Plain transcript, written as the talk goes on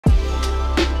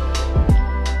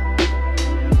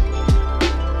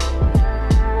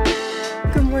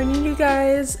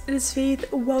guys, it is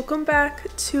Faith. Welcome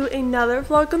back to another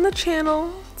vlog on the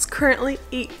channel. It's currently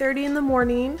 8:30 in the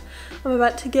morning. I'm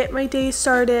about to get my day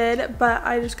started, but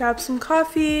I just grabbed some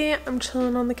coffee. I'm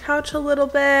chilling on the couch a little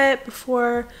bit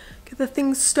before get the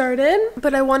things started.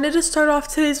 But I wanted to start off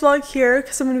today's vlog here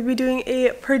because I'm going to be doing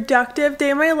a productive day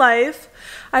in my life.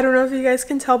 I don't know if you guys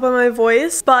can tell by my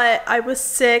voice, but I was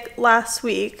sick last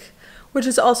week, which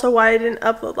is also why I didn't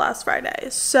upload last Friday.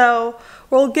 So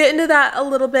we'll get into that a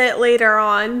little bit later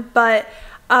on, but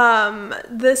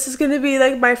this is going to be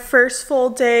like my first full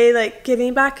day, like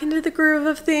getting back into the groove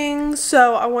of things.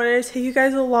 So I wanted to take you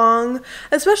guys along,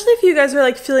 especially if you guys are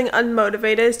like feeling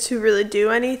unmotivated to really do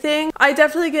anything. I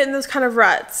definitely get in those kind of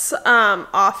ruts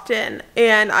often,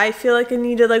 and I feel like I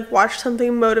need to like watch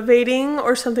something motivating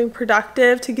or something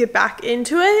productive to get back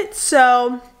into it.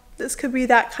 So this could be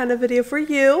that kind of video for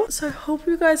you. So I hope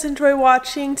you guys enjoy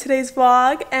watching today's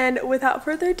vlog, and without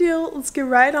further ado, let's get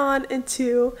right on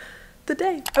into the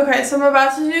day. Okay, so I'm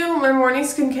about to do my morning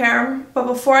skincare, but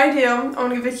before I do, I want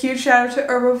to give a huge shout out to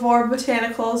Herbivore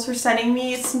Botanicals for sending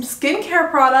me some skincare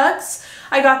products.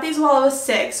 I got these while I was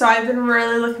sick, so I've been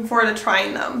really looking forward to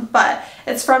trying them, but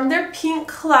it's from their Pink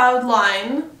Cloud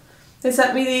line. They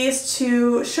sent me these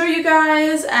to show you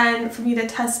guys and for me to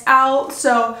test out,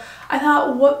 so I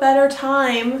thought what better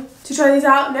time to try these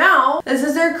out now. This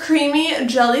is their Creamy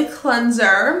Jelly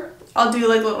Cleanser. I'll do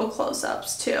like little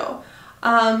close-ups too.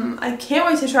 I can't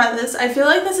wait to try this. I feel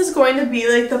like this is going to be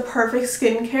like the perfect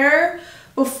skincare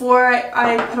before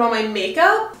I put on my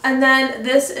makeup. And then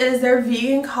this is their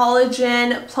Vegan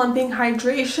Collagen Plumping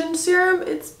Hydration Serum.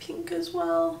 It's pink as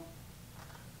well.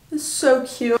 It's so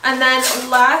cute. And then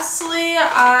lastly,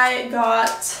 I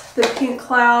got the Pink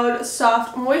Cloud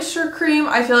Soft Moisture Cream.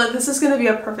 I feel like this is going to be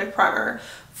a perfect primer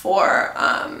for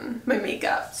my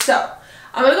makeup. So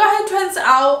I'm going to go ahead and try this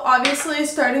out. Obviously,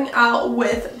 starting out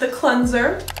with the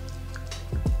cleanser.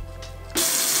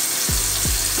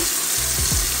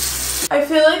 I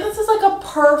feel like this is like a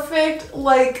perfect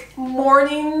like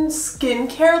morning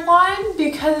skincare line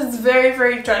because it's very,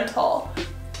 very gentle.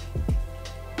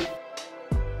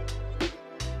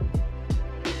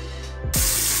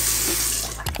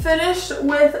 Finished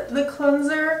with the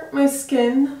cleanser. My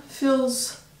skin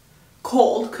feels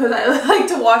cold because I like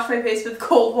to wash my face with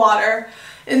cold water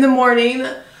in the morning.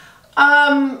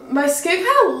 My skin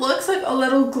kind of looks like a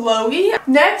little glowy.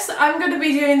 Next, I'm going to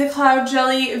be doing the Cloud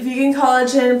Jelly Vegan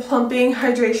Collagen Plumping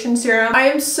Hydration Serum. I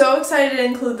am so excited to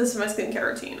include this in my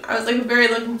skincare routine. I was like very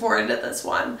looking forward to this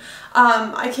one.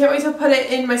 I can't wait to put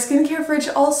it in my skincare fridge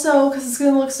also because it's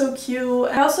going to look so cute.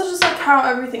 I also just like how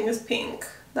everything is pink.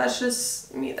 That's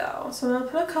just me though. So I'm going to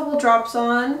put a couple drops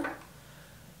on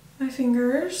my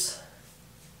fingers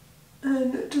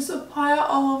and just apply it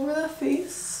all over the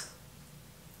face.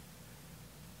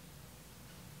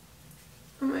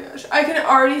 Oh my gosh, I can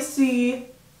already see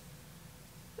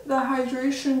the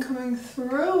hydration coming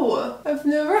through. I've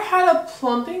never had a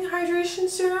plumping hydration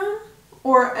serum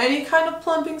or any kind of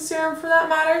plumping serum for that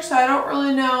matter, so I don't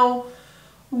really know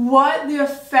what the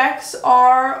effects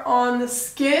are on the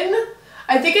skin.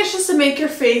 I think it's just to make your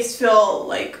face feel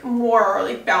like more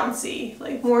like bouncy,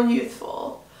 like more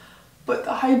youthful. But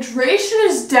the hydration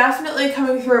is definitely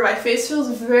coming through. My face feels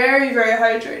very, very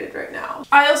hydrated right now.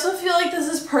 I also feel like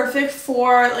this is perfect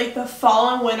for like the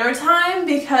fall and winter time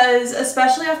because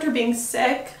especially after being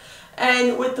sick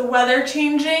and with the weather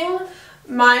changing,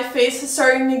 my face is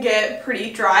starting to get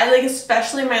pretty dry, like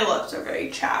especially my lips are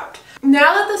very chapped.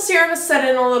 Now that the serum is set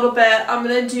in a little bit, I'm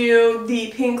going to do the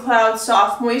Pink Cloud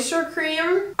Soft Moisture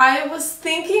Cream. I was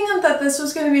thinking that this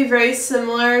was going to be very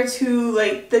similar to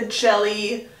like the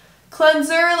jelly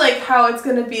cleanser, like how it's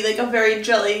going to be like a very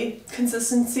jelly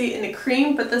consistency in a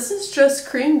cream, but this is just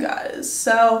cream, guys.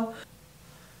 So,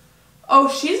 oh,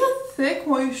 she's a thick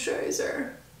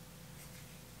moisturizer.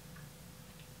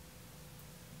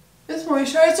 This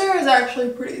moisturizer is actually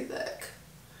pretty thick.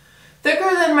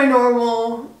 Thicker than my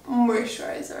normal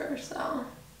moisturizer, so.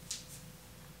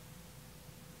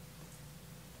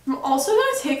 I'm also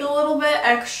going to take a little bit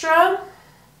extra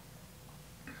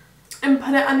and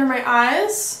put it under my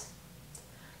eyes.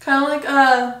 Kind of like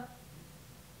a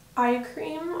eye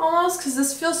cream almost, because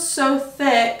this feels so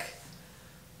thick.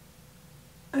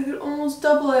 I could almost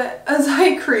double it as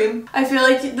eye cream. I feel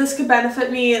like this could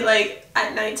benefit me like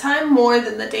at nighttime more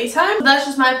than the daytime. But that's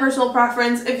just my personal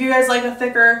preference. If you guys like a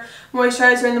thicker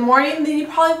moisturizer in the morning, then you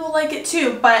probably will like it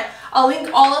too. But I'll link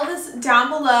all of this down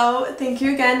below. Thank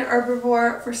you again,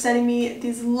 Herbivore, for sending me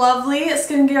these lovely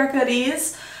skincare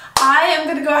goodies. I am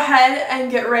going to go ahead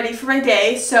and get ready for my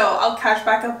day, so I'll catch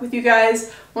back up with you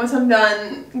guys once I'm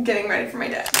done getting ready for my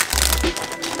day.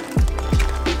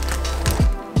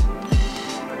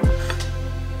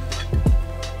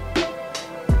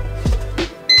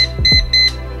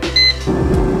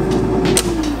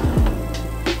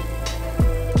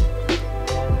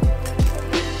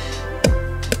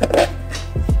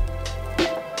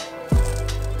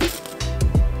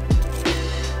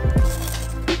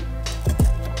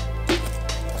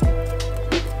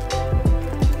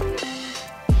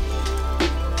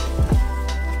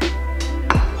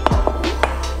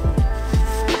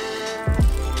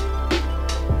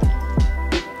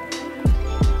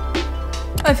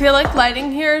 I feel like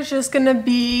lighting here is just gonna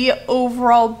be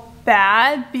overall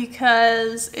bad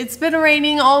because it's been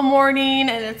raining all morning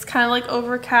and it's kind of like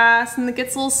overcast and it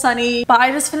gets a little sunny. But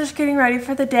I just finished getting ready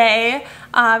for the day.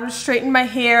 Just straightened my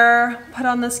hair, put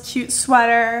on this cute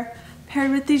sweater,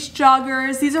 paired with these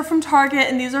joggers. These are from Target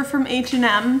and these are from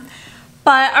H&M.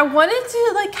 But I wanted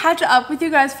to like catch up with you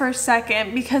guys for a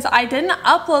second because I didn't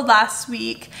upload last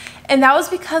week, and that was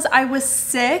because I was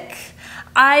sick.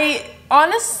 I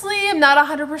honestly am not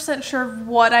 100% sure of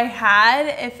what I had,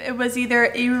 if it was either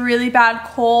a really bad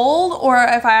cold or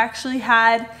if I actually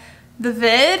had the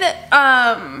vid,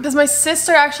 because my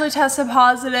sister actually tested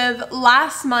positive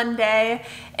last Monday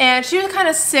and she was kind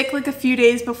of sick like a few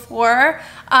days before,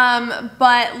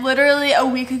 but literally a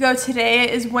week ago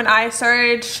today is when I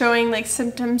started showing like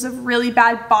symptoms of really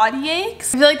bad body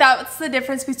aches. I feel like that's the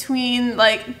difference between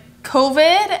like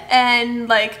COVID and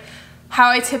like how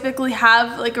I typically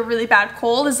have like a really bad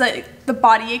cold, is that the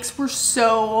body aches were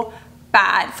so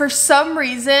bad. For some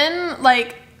reason,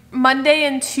 like Monday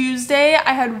and Tuesday,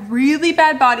 I had really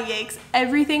bad body aches.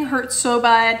 Everything hurt so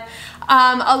bad.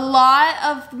 A lot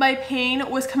of my pain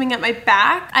was coming at my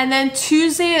back, and then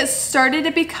Tuesday it started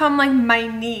to become like my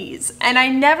knees, and I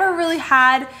never really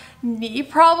had knee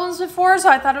problems before, so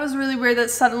I thought it was really weird that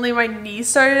suddenly my knees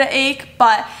started to ache,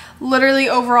 but literally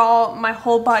overall my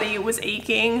whole body was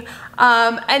aching.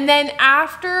 And then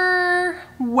after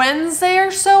Wednesday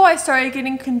or so, I started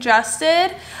getting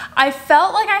congested. I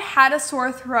felt like I had a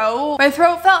sore throat. My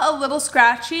throat felt a little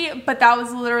scratchy, but that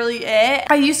was literally it.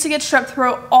 I used to get strep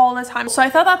throat all the time, so I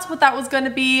thought that's what that was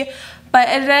gonna be, but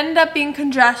it ended up being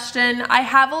congestion. I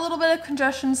have a little bit of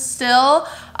congestion still,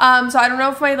 so I don't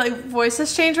know if my like voice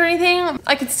has changed or anything.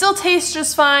 I can still taste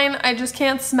just fine, I just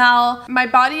can't smell. My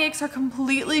body aches are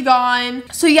completely gone.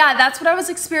 So yeah, that's what I was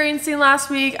experiencing last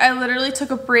week. I literally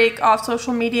took a break off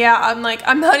social media. I'm like,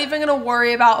 I'm not even gonna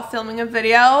worry about filming a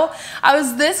video. I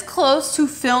was this close to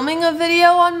filming a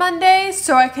video on Monday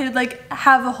so I could like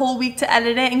have a whole week to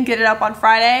edit it and get it up on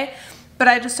Friday, but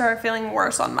I just started feeling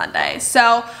worse on Monday.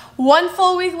 So one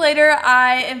full week later,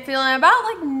 I am feeling about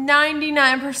like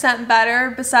 99%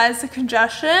 better besides the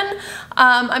congestion.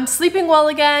 I'm sleeping well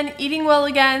again, eating well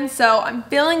again, so I'm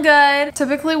feeling good.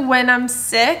 Typically when I'm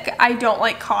sick, I don't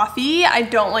like coffee. I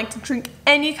don't like to drink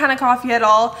any kind of coffee at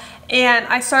all. And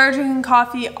I started drinking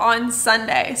coffee on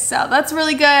Sunday, so that's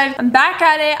really good. I'm back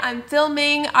at it, I'm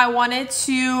filming. I wanted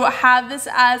to have this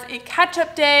as a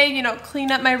catch-up day, you know,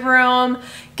 clean up my room,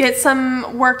 get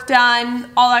some work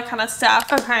done, all that kind of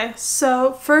stuff. Okay,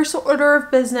 so first order of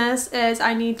business is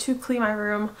I need to clean my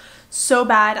room so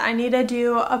bad. I need to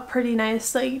do a pretty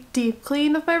nice like deep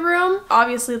clean of my room.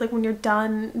 Obviously, like when you're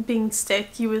done being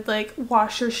sick, you would like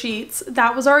wash your sheets.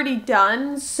 That was already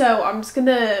done, so I'm just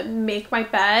gonna make my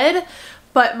bed,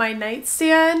 but my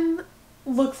nightstand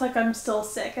looks like I'm still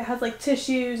sick. It has like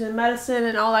tissues and medicine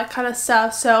and all that kind of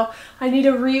stuff, so I need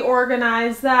to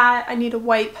reorganize that. I need to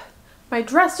wipe my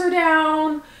dresser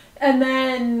down and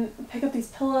then pick up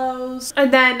these pillows,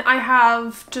 and then I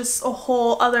have just a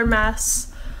whole other mess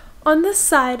on this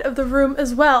side of the room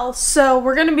as well. So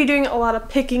we're going to be doing a lot of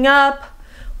picking up,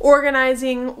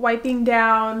 organizing, wiping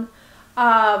down,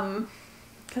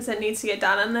 because it needs to get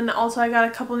done. And then also I got a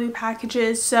couple new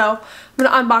packages, so I'm going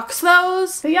to unbox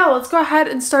those. But yeah, let's go ahead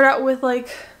and start out with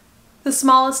like the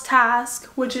smallest task,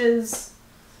 which is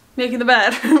making the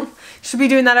bed. Should be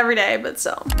doing that every day, but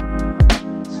still.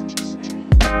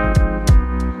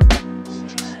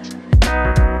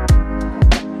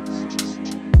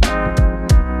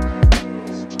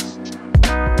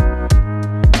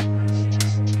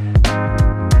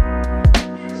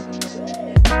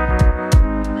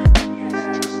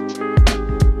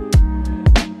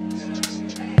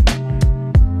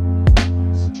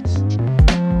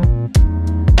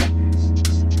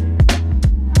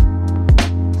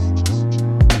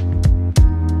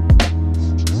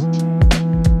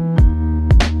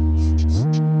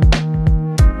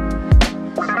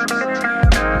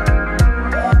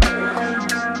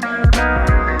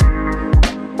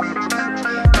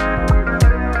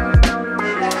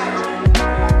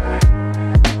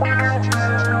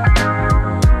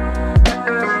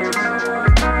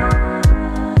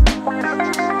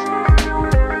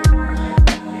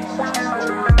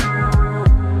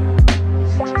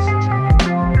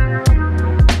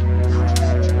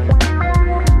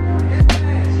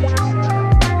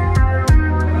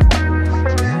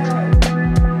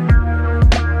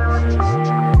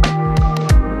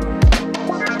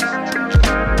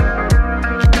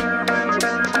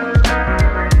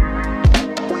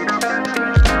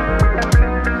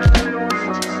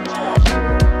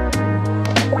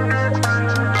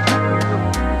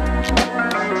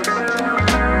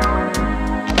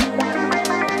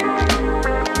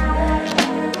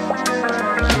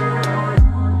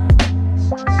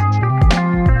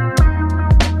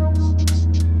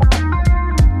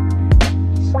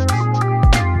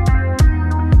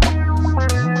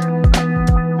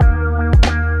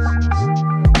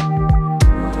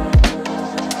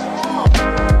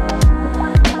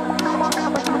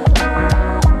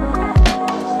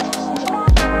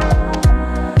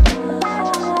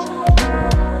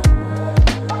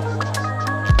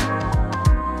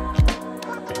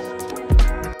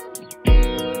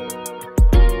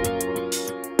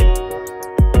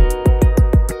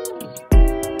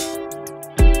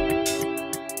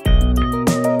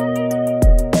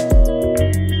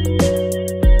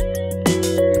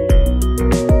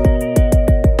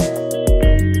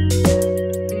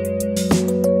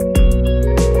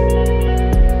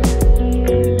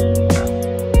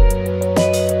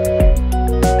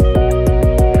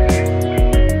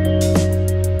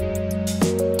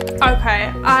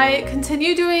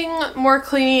 more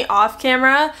cleaning off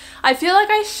camera. I feel like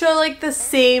I show like the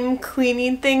same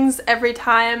cleaning things every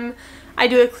time I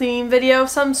do a cleaning video of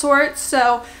some sort,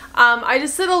 so I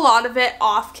just did a lot of it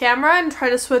off camera and try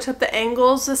to switch up the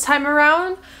angles this time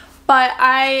around. But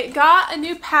I got a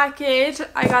new package.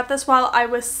 I got this while I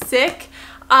was sick.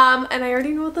 And I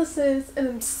already know what this is, and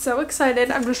I'm so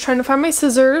excited. I'm just trying to find my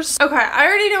scissors. Okay, I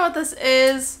already know what this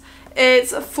is.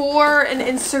 It's for an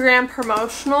Instagram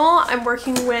promotional. I'm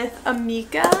working with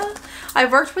Amika.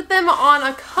 I've worked with them on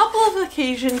a couple of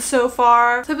occasions so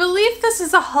far. So I believe this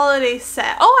is a holiday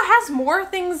set. Oh, it has more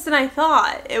things than I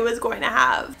thought it was going to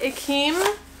have. It came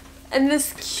in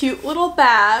this cute little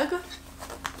bag.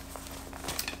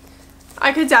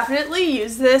 I could definitely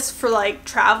use this for like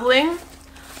traveling.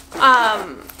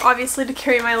 Obviously to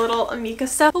carry my little Amika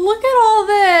stuff. But look at all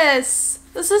this.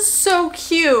 This is so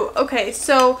cute. Okay,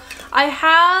 so I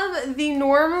have the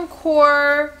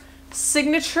Normcore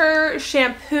Signature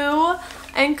shampoo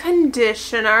and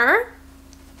conditioner.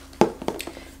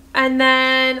 And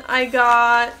then I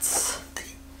got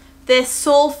this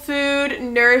Soul Food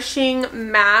Nourishing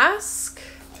Mask.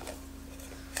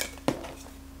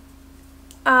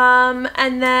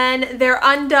 And then their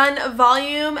Undone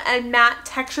Volume and Matte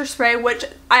Texture Spray, which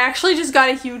I actually just got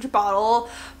a huge bottle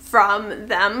from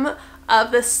them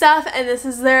of this stuff, and this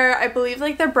is their, I believe,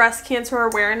 like their breast cancer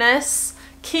awareness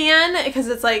can, because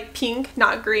it's like pink,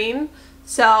 not green.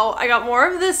 So I got more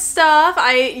of this stuff.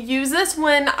 I use this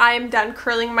when I'm done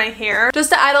curling my hair, just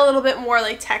to add a little bit more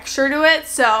like texture to it.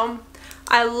 So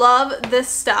I love this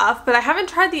stuff, but I haven't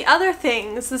tried the other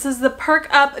things. This is the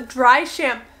Perk Up Dry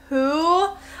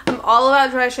Shampoo. I'm all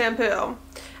about dry shampoo.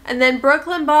 And then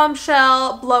Brooklyn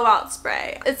Bombshell Blowout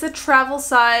Spray. It's a travel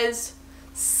size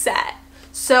set.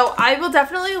 So I will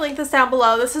definitely link this down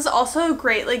below. This is also a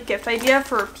great like gift idea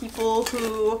for people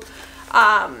who,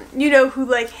 you know, who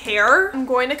like hair. I'm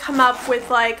going to come up with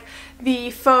like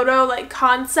the photo like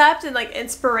concept and like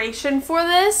inspiration for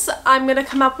this. I'm gonna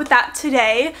come up with that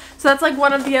today. So that's like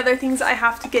one of the other things I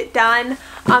have to get done,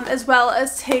 as well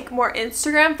as take more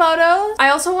Instagram photos. I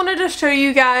also wanted to show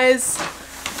you guys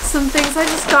some things I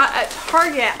just got at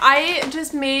Target. I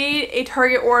just made a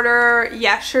Target order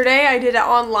yesterday. I did it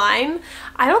online.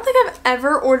 I don't think I've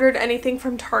ever ordered anything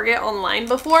from Target online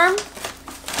before,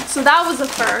 so that was a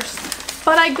first.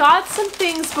 But I got some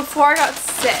things before I got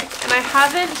sick, and I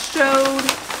haven't showed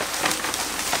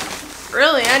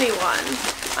really anyone.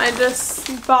 I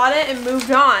just bought it and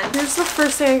moved on. Here's the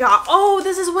first thing I got. Oh,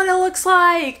 this is what it looks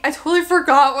like. I totally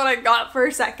forgot what I got for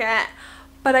a second.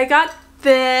 But I got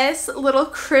this little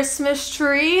Christmas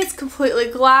tree. It's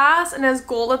completely glass and has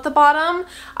gold at the bottom.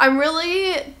 I'm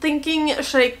really thinking,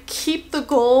 should I keep the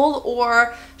gold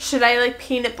or should I like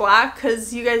paint it black?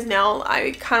 Because you guys know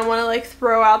I kind of want to like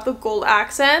throw out the gold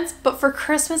accents, but for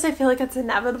Christmas I feel like it's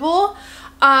inevitable.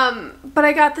 But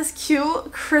I got this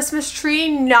cute Christmas tree.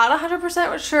 Not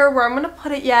 100% sure where I'm gonna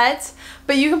put it yet,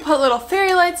 but you can put little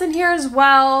fairy lights in here as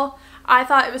well. I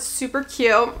thought it was super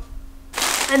cute.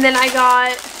 And then I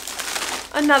got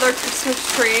another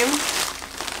Christmas tree.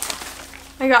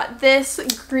 I got this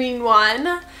green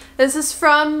one. This is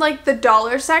from like the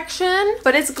dollar section,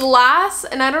 but it's glass,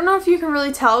 and I don't know if you can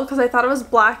really tell because I thought it was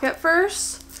black at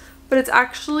first, but it's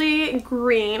actually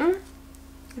green.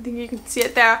 I think you can see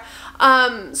it there.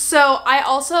 So I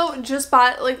also just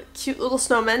bought like cute little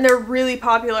snowmen. They're really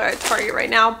popular at Target right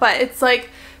now, but it's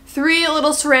like 3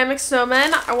 little ceramic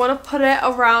snowmen. I want to put it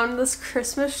around this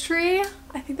Christmas tree.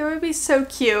 I think that would be so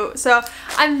cute. So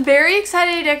I'm very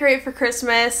excited to decorate for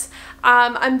Christmas.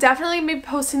 I'm definitely going to be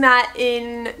posting that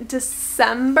in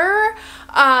December.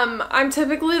 I'm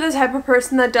typically the type of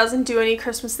person that doesn't do any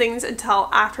Christmas things until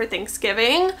after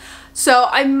Thanksgiving. So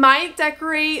I might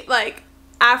decorate like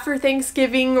after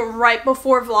Thanksgiving, right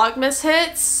before Vlogmas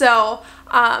hits. So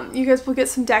you guys will get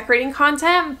some decorating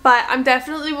content, but I'm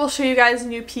definitely will show you guys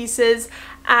new pieces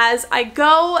as I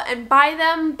go and buy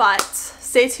them, but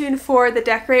stay tuned for the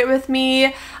decorate with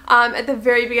me at the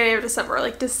very beginning of December,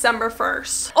 like December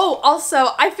 1st. Oh, also,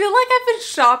 I feel like I've been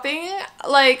shopping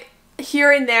like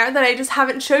here and there that I just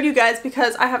haven't showed you guys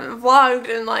because I haven't vlogged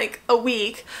in like a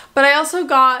week, but I also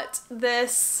got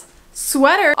this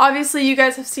sweater. Obviously, you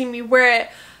guys have seen me wear it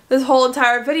this whole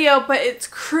entire video, but it's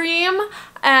cream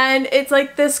and it's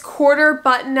like this quarter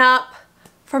button up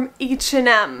from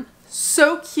H&M.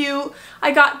 So cute.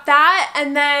 I got that,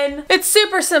 and then it's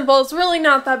super simple. It's really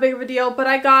not that big of a deal, but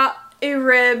I got a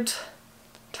ribbed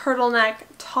turtleneck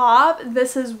top.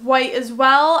 This is white as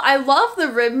well. I love the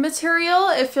rib material.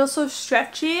 It feels so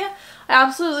stretchy. I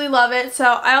absolutely love it. So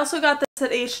I also got this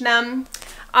at H&M.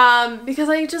 because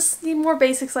I just need more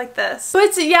basics like this.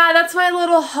 But yeah, that's my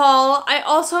little haul. I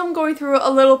also am going through a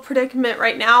little predicament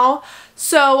right now.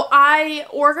 So I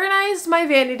organized my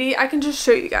vanity. I can just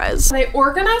show you guys. I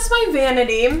organized my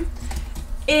vanity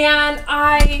and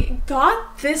I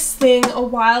got this thing a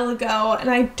while ago and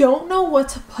I don't know what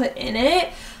to put in it.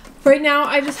 Right now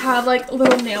I just have like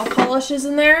little nail polishes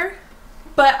in there,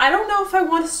 but I don't know if I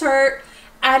want to start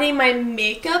adding my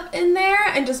makeup in there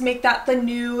and just make that the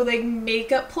new like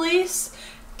makeup place.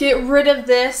 Get rid of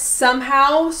this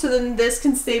somehow so then this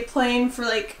can stay plain for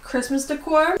like Christmas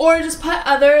decor, or just put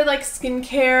other like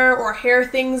skincare or hair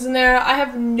things in there. I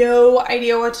have no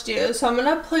idea what to do, so I'm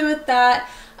gonna play with that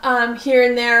here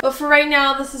and there. But for right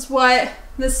now, this is what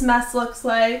this mess looks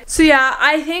like. So yeah,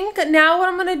 I think now what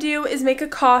I'm gonna do is make a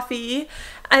coffee,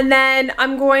 and then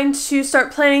I'm going to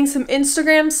start planning some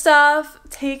Instagram stuff,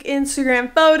 take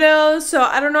Instagram photos. So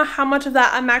I don't know how much of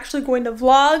that I'm actually going to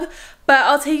vlog, but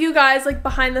I'll take you guys like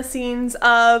behind the scenes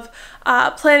of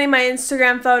planning my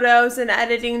Instagram photos and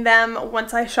editing them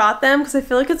once I shot them, because I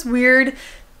feel like it's weird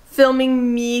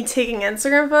filming me taking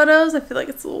Instagram photos. I feel like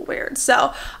it's a little weird.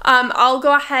 So I'll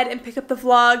go ahead and pick up the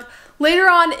vlog later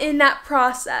on in that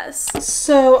process.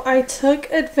 So I took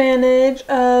advantage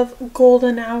of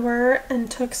golden hour and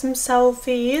took some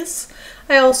selfies.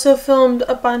 I also filmed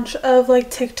a bunch of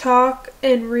like TikTok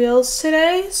and reels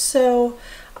today, so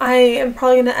I am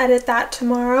probably going to edit that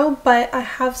tomorrow, but I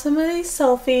have some of these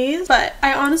selfies. But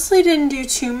I honestly didn't do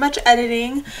too much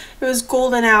editing. It was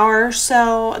golden hour,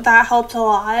 so that helped a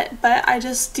lot. But I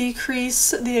just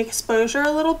decreased the exposure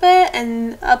a little bit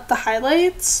and up the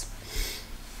highlights.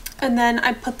 And then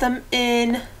I put them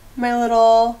in my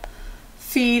little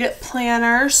feed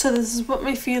planner. So this is what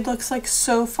my feed looks like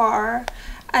so far.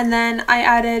 And then I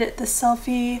added the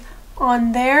selfie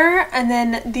on there, and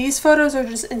then these photos are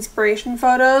just inspiration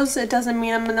photos. It doesn't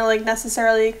mean I'm gonna like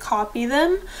necessarily copy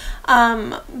them,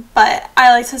 but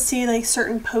I like to see like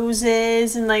certain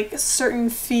poses and like certain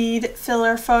feed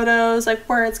filler photos, like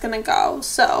where it's gonna go.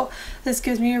 So this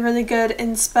gives me a really good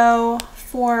inspo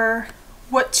for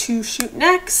what to shoot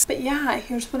next. But yeah,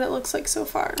 here's what it looks like so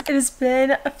far. It has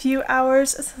been a few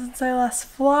hours since I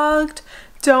last vlogged.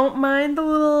 Don't mind the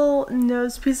little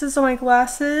nose pieces on my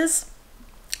glasses.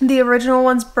 The original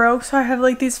ones broke, so I have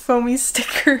like these foamy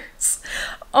stickers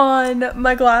on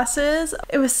my glasses.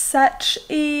 It was such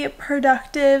a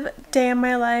productive day in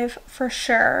my life for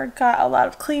sure. Got a lot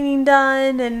of cleaning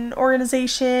done and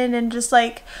organization and just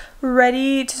like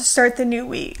ready to start the new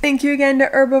week. Thank you again to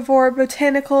Herbivore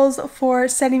Botanicals for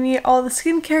sending me all the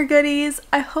skincare goodies.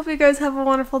 I hope you guys have a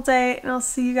wonderful day, and I'll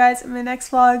see you guys in my next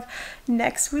vlog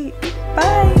next week.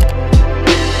 Bye!